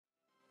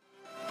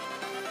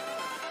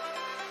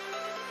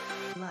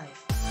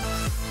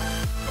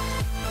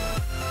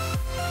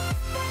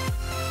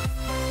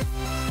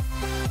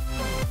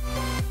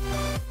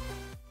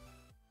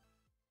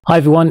Hi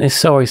everyone, it's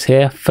Soulrise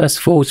here. First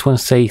of all, just want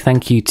to say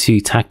thank you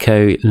to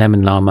Taco,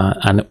 Lemmingllama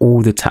and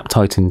all the Tap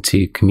Titan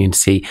 2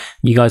 community.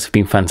 You guys have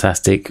been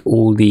fantastic.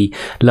 All the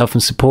love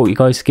and support you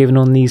guys have given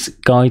on these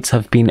guides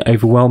have been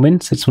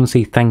overwhelming. So I just want to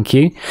say thank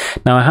you.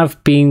 Now I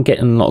have been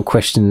getting a lot of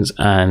questions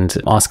and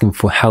asking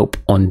for help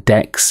on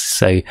decks.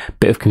 So a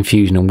bit of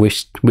confusion on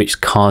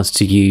which cards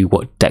to use,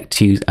 what deck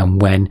to use and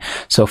when.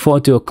 So I thought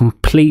I'd do a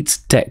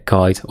complete deck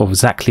guide of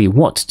exactly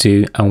what to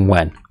do and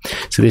when.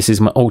 So this is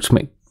my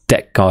ultimate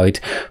deck guide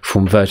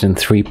from version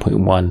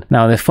 3.1.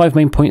 Now there are 5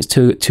 main points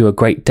to a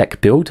great deck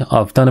build.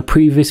 I've done a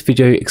previous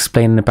video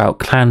explaining about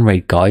clan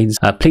raid guides.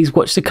 Please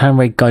watch the clan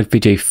raid guide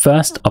video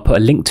first. I'll put a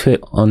link to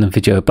it on the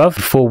video above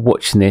before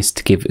watching this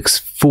to give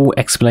full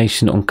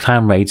explanation on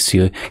clan raids, so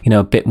you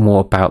know a bit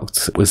more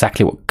about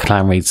exactly what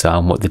clan raids are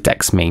and what the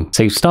decks mean.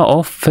 So you start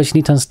off, first you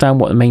need to understand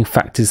what the main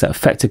factors that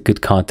affect a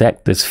good card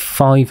deck. There's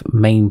 5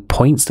 main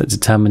points that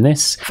determine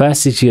this.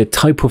 First is your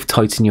type of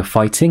Titan you're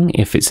fighting,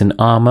 if it's an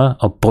armor,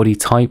 a body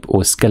type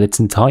or a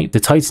skeleton type, the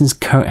Titan's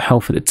current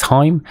health at the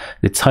time,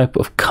 the type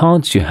of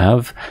cards you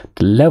have,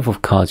 the level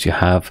of cards you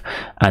have,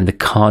 and the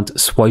card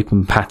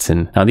swiping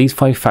pattern. Now these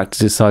 5 factors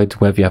decide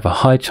whether you have a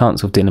high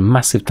chance of doing a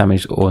massive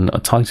damage on a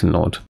Titan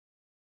Lord.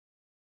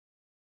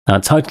 Now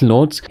Titan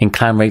Lords in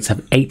clan raids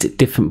have 8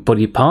 different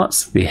body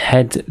parts: the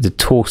head, the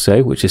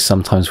torso, which is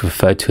sometimes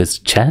referred to as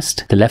the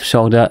chest, the left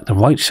shoulder, the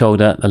right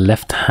shoulder, the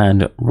left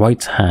hand,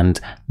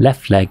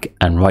 left leg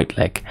and right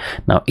leg.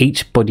 Now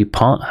each body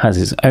part has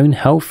its own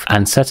health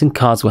and certain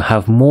cards will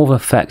have more of an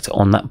effect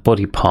on that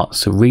body part,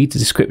 so read the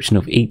description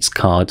of each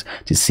card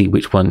to see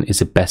which one is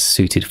the best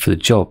suited for the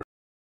job.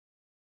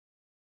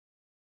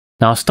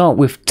 Now I'll start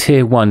with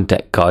tier 1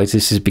 deck guides.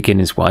 This is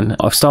beginner's one.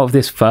 I'll start with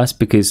this first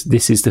because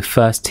this is the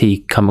first tier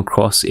you come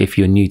across if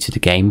you're new to the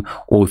game,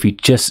 or if you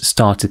just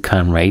started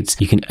clan raids.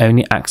 You can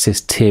only access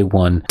tier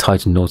 1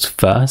 Titan Lords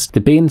first. The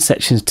beginner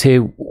section is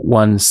tier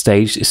 1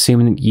 stage,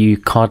 assuming that you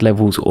card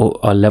levels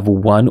are level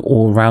 1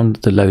 or around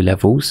the low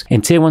levels.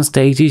 In tier 1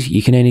 stages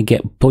you can only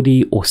get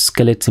body or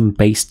skeleton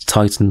based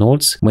Titan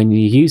Lords. When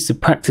you use the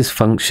practice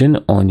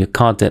function on your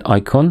card deck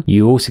icon,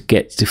 you also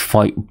get to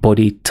fight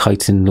body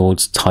Titan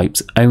Lords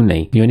types only.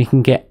 You only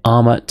can get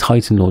armor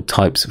Titan Lord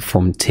types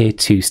from tier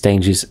 2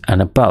 stages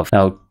and above.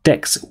 Now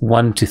decks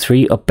 1 to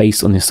 3 are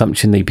based on the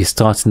assumption they'd be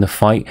starting the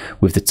fight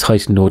with the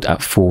Titan Lord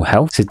at full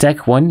health. So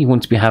deck 1 you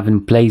want to be having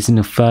Blazing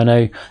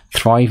Inferno,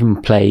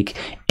 Thriving Plague,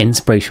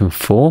 Inspiration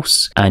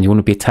Force, and you want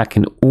to be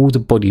attacking all the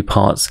body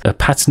parts, a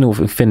pattern of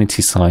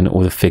infinity sign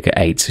or the figure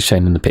 8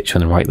 shown in the picture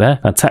on the right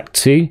there. Now, attack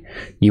 2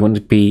 you want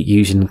to be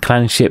using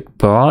Clanship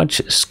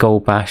Barrage,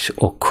 Skull Bash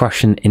or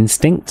Crushing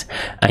Instinct,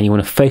 and you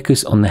want to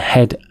focus on the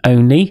head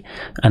only,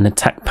 and the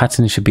attack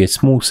pattern should be a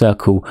small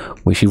circle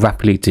which you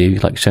rapidly do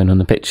like shown on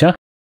the picture.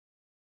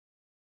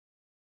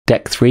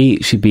 Deck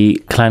 3 should be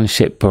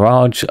Clanship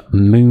Barrage,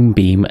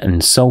 Moonbeam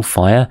and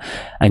Soulfire,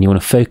 and you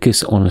want to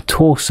focus on the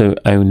torso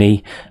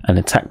only, and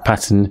attack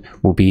pattern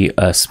will be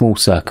a small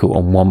circle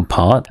on one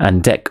part.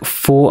 And deck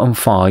 4 and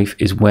 5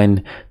 is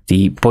when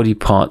the body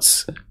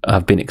parts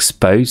have been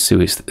exposed, so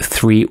it's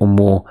 3 or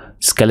more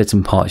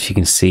skeleton parts you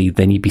can see,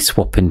 then you'd be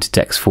swapping to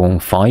decks 4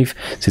 and 5.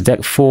 So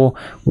deck 4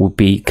 will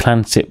be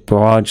Clanship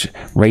Barrage,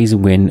 Razor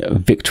Wind,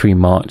 Victory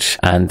March,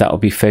 and that will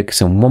be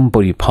focused on one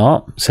body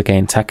part, so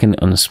again attacking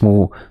on a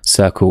small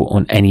circle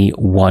on any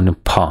one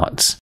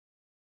part.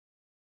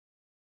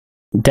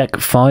 Deck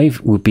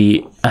 5 will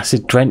be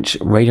Acid Drench,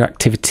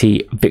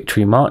 Radioactivity,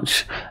 Victory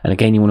March, and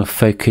again you want to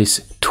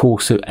focus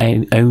torso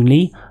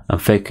only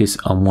and focus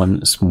on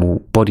one small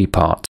body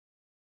part.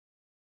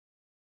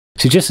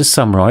 So just to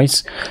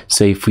summarize,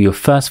 so for your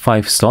first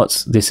 5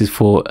 slots, this is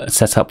for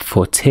set up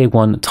for tier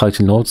 1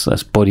 Titan Lords,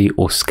 that's body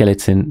or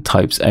skeleton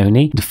types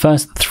only. The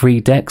first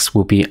 3 decks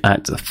will be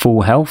at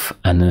full health,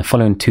 and then the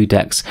following 2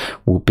 decks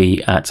will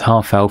be at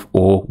half health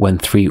or when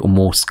 3 or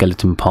more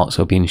skeleton parts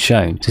are being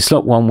shown. So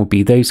slot 1 will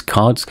be those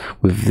cards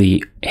with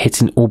the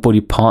hitting all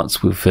body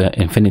parts with the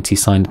infinity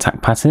sign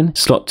attack pattern.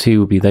 Slot 2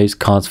 will be those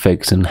cards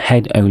focused on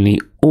head only,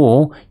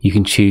 or you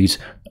can choose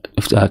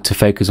to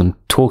focus on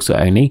torso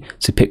only,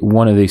 so pick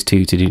one of those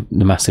 2 to do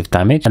the massive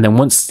damage. And then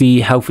once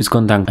the health has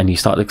gone down and you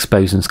start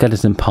exposing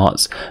skeleton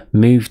parts,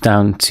 move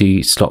down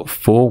to slot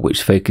 4,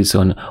 which focuses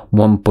on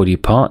one body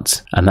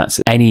part, and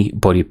that's any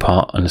body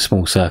part on a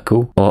small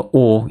circle,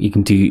 or you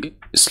can do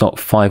slot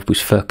 5,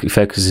 which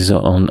focuses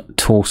on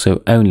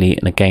torso only,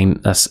 and again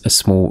that's a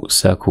small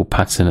circle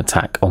pattern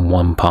attack on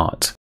one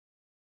part.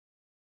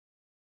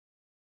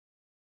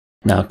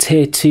 Now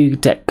tier 2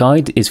 deck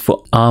guide is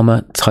for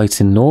armor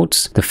Titan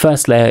Lords. The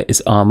first layer is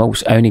armor,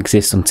 which only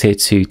exists on tier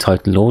 2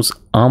 Titan Lords.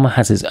 Armor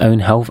has its own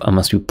health and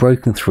must be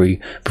broken through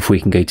before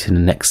you can go to the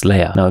next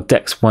layer. Now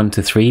decks 1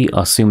 to 3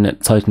 are assuming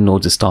that Titan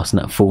Lords are starting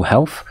at full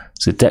health.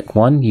 So deck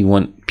 1 you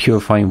want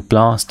Purifying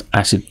Blast,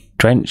 Acid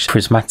Drench,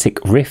 Prismatic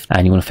Rift,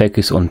 and you want to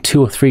focus on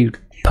 2 or 3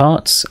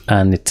 parts,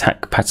 and the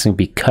attack pattern will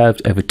be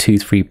curved over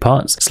 2-3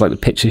 parts. It's like the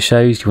picture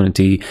shows. You want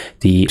to do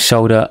the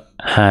shoulder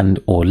hand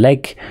or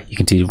leg. You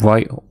can do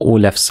right or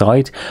left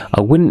side.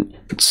 I wouldn't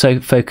so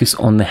focus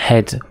on the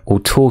head or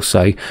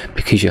torso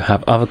because you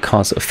have other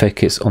cards that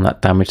focus on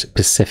that damage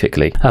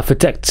specifically. For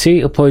deck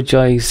 2,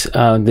 apologise,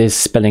 this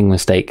spelling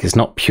mistake is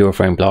not Pure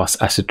Flame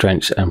Blast, Acid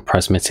Drench and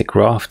Prismatic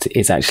Raft.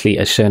 It's actually,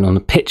 as shown on the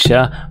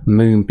picture,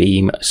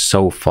 Moonbeam,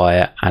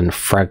 Soulfire and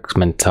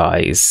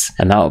Fragmentize,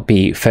 and that will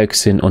be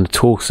focusing on the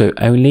torso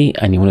only,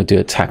 and you want to do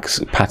attack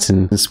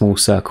pattern in small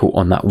circle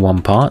on that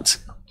one part.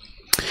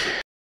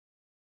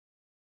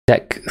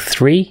 Deck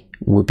 3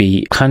 would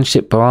be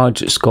Clanship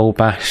Barrage, Skull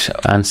Bash,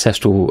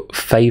 Ancestral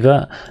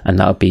Favour, and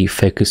that would be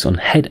focused on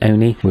head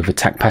only, with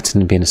attack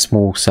pattern being a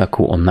small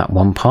circle on that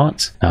one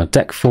part. Now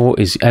deck 4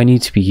 is only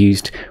to be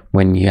used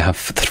when you have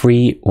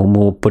 3 or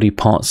more body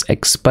parts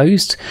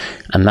exposed,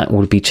 and that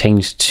will be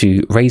changed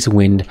to Razor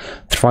Wind,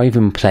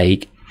 Thriving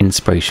Plague,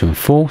 Inspiration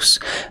Force,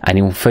 and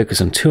you will focus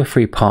on 2 or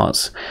 3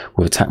 parts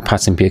with attack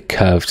pattern being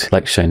curved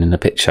like shown in the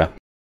picture.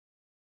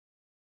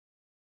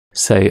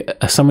 So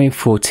a summary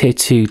for tier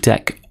 2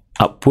 deck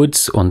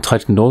upwards on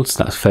Titan Lords,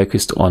 that's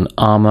focused on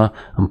armor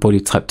and body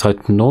type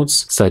Titan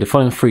Lords. So the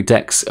following 3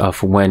 decks are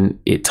for when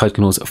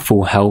Titan Lords at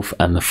full health,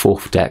 and the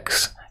 4th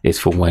decks is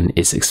for when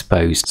it's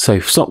exposed. So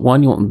for slot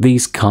 1, you want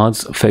these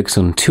cards focused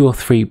on 2 or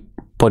 3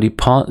 body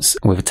parts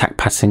with attack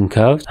pattern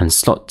curved, and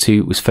slot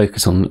 2 was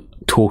focused on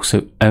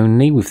torso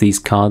only with these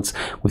cards,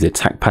 with the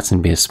attack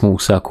pattern being a small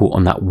circle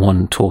on that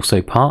one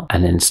torso part,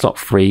 and then slot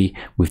 3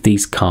 with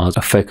these cards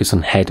are focused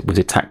on head with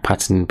the attack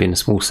pattern being a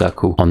small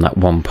circle on that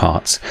one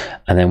part.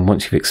 And then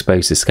once you've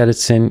exposed the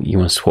skeleton, you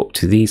want to swap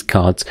to these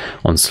cards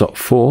on slot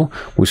 4,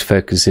 which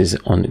focuses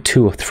on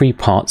 2 or 3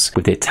 parts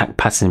with the attack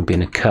pattern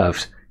being a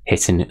curved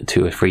hitting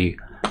 2 or 3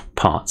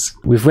 parts.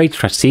 With raid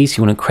strategies,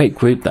 you want to create a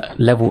group that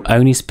level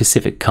only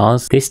specific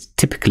cards. This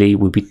typically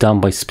will be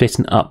done by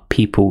splitting up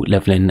people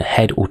leveling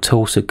head or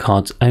torso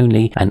cards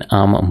only and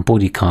armor and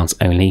body cards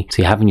only,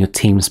 so having your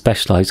team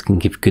specialized can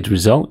give good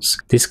results.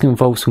 This can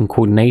involve some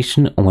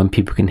coordination on when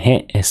people can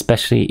hit,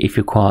 especially if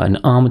you require an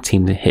armor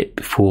team to hit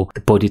before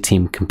the body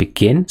team can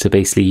begin. So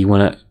basically you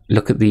want to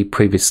look at the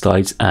previous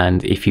slides,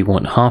 and if you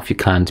want half your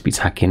clan to be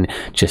attacking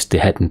just the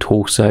head and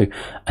torso,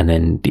 and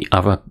then the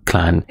other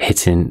clan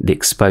hitting the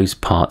exposed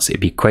parts, it'd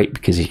be great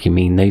because it can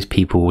mean those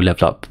people will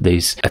level up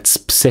those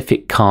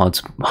specific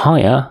cards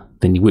higher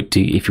than you would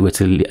do if you were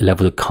to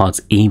level the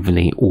cards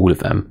evenly, all of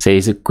them. So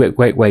it's a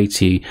great way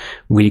to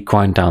really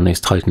grind down those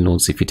Titan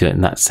Lords if you do it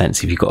in that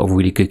sense, if you've got a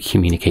really good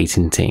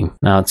communicating team.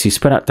 Now to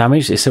spread out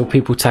damage, it's still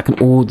people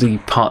attacking all the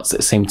parts at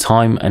the same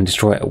time and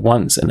destroy it at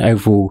once, and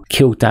overall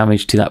kill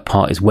damage to that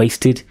part is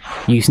wasted.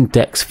 Using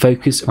decks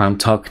focus around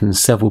targeting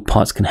several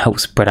parts can help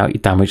spread out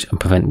your damage and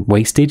prevent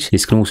wastage.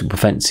 This can also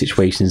prevent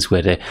situations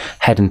where the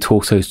head and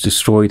torso is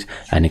destroyed,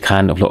 and it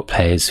can have a lot of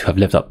players who have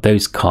leveled up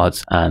those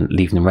cards and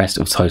leaving the rest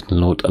of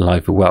Titan Lord alive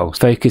well.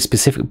 Focus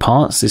specific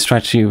parts. This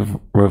strategy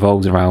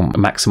revolves around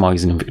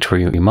maximizing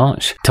Victory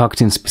March.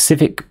 Targeting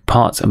specific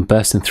parts and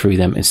bursting through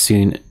them as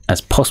soon as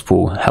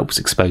possible helps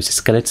expose the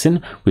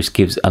skeleton, which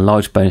gives a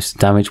large bonus to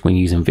damage when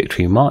using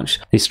Victory March.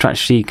 This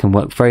strategy can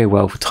work very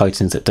well for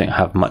Titans that don't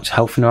have much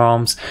health in their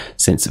arms,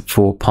 since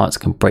 4 parts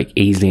can break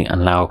easily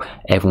and allow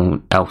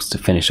everyone else to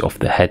finish off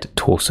the head,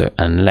 torso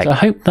and leg. So I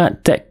hope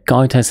that deck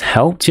guide has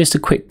helped. Just a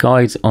quick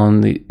guide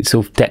on the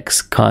sort of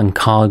decks and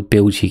card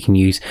builds you can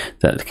use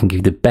that can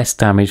give the best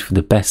damage for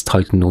the best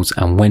Titan Lords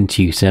and when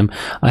to use them.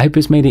 I hope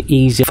it's made it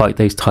easier to fight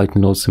those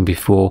Titan Lords than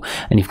before,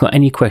 and if you've got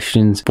any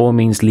questions, by all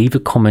means leave a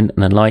comment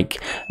and a like,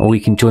 or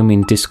you can join me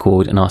in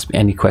Discord and ask me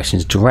any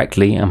questions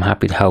directly. I'm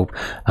happy to help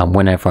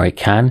whenever I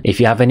can. If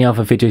you have any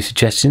other video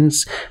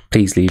suggestions,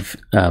 please leave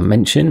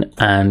mention,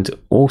 and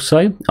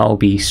also I'll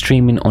be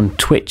streaming on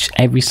Twitch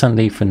every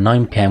Sunday for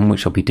 9 PM,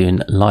 which I'll be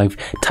doing live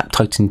Tap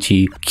Titan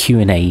 2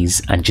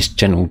 Q&As and just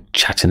general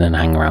chatting and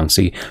hang around,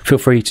 so feel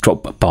free to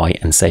drop by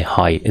and say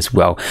hi as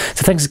well.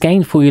 So thanks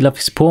again for your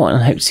lovely support,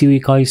 and I hope to see you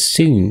guys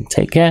soon.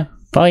 Take care.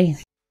 Bye.